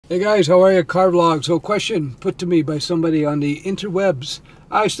Hey guys, how are you? Car vlog. So question put to me by somebody on the interwebs.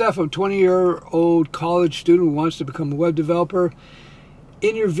 Hi Steph, I'm a 20-year-old college student who wants to become a web developer.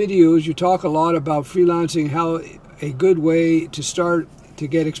 In your videos, you talk a lot about freelancing, how a good way to start to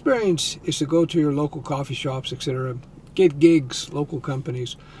get experience is to go to your local coffee shops, etc. Get gigs, local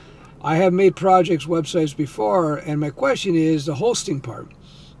companies. I have made projects, websites before, and my question is the hosting part.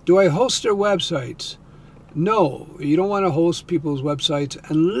 Do I host their websites? No, you don't want to host people's websites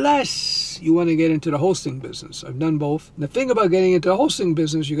unless you want to get into the hosting business. I've done both. The thing about getting into the hosting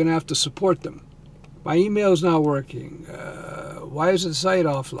business, you're going to have to support them. My email's not working. Why is the site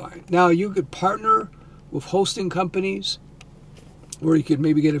offline? Now, you could partner with hosting companies, or you could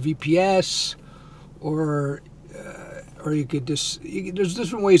maybe get a VPS, or you could just... there's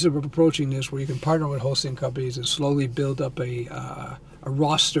different ways of approaching this where you can partner with hosting companies and slowly build up a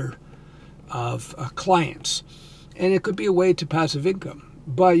roster of clients, and it could be a way to passive income,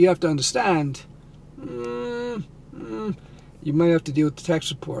 but you have to understand you might have to deal with the tech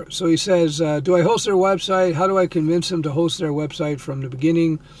support. So he says, do I host their website? How do I convince them to host their website from the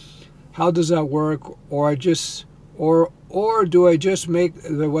beginning? How does that work? Or do I just make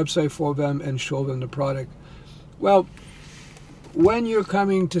their website for them and show them the product? Well, when you're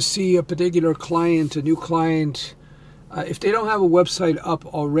coming to see a particular client, a new client, if they don't have a website up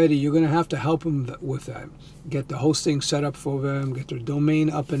already, you're going to have to help them with that. Get the hosting set up for them, get their domain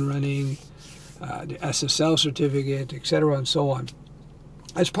up and running, the SSL certificate, etc., and so on.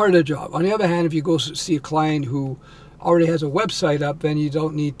 That's part of the job. On the other hand, if you go see a client who already has a website up, then you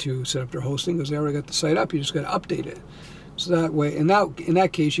don't need to set up their hosting because they already got the site up. You just got to update it. So that way, in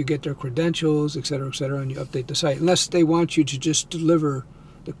that case, you get their credentials, etc., and you update the site. Unless they want you to just deliver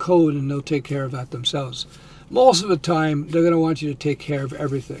the code and they'll take care of that themselves. Most of the time, they're going to want you to take care of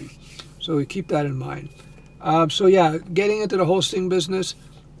everything. So we keep that in mind. So yeah, getting into the hosting business,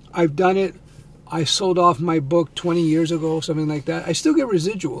 I've done it. I sold off my book 20 years ago, something like that. I still get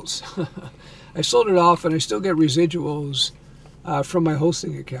residuals. I sold it off and I still get residuals from my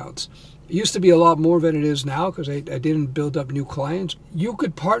hosting accounts. It used to be a lot more than it is now because I didn't build up new clients. You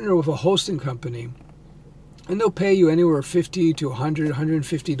could partner with a hosting company and they'll pay you anywhere $50 to $100,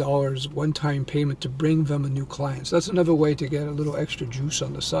 $150 one-time payment to bring them a new client. So that's another way to get a little extra juice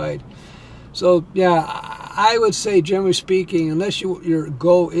on the side. So yeah, I would say, generally speaking, unless your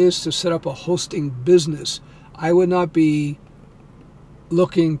goal is to set up a hosting business, I would not be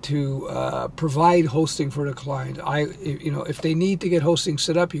looking to provide hosting for the client. If they need to get hosting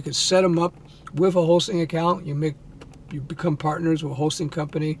set up, you could set them up with a hosting account. You become partners with a hosting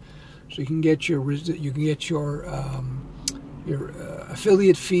company. So you can get your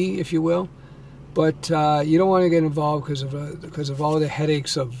affiliate fee, if you will, but you don't want to get involved because of all the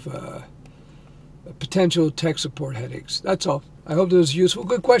headaches of potential tech support headaches. That's all. I hope this was useful.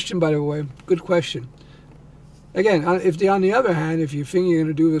 Good question, by the way. Good question. Again, on the other hand, if you think you're going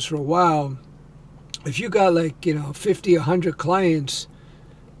to do this for a while, if you got 50, 100 clients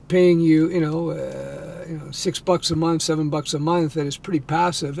paying you, $6 a month, $7 a month, that is pretty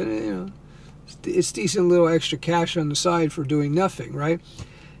passive, and it's decent little extra cash on the side for doing nothing, right?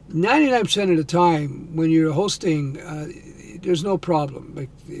 99% of the time when you're hosting, there's no problem.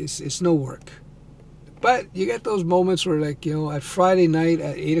 It's no work. But you get those moments where, at Friday night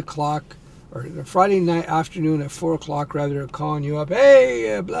at 8 o'clock, or Friday night afternoon at 4 o'clock, rather, they're calling you up,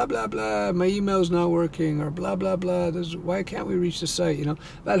 hey, blah, blah, blah, my email's not working, or blah, blah, blah, why can't we reach the site?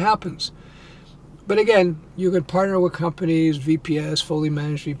 That happens. But again, you can partner with companies, VPS, fully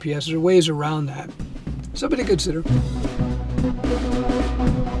managed VPS. There are ways around that. Something to consider.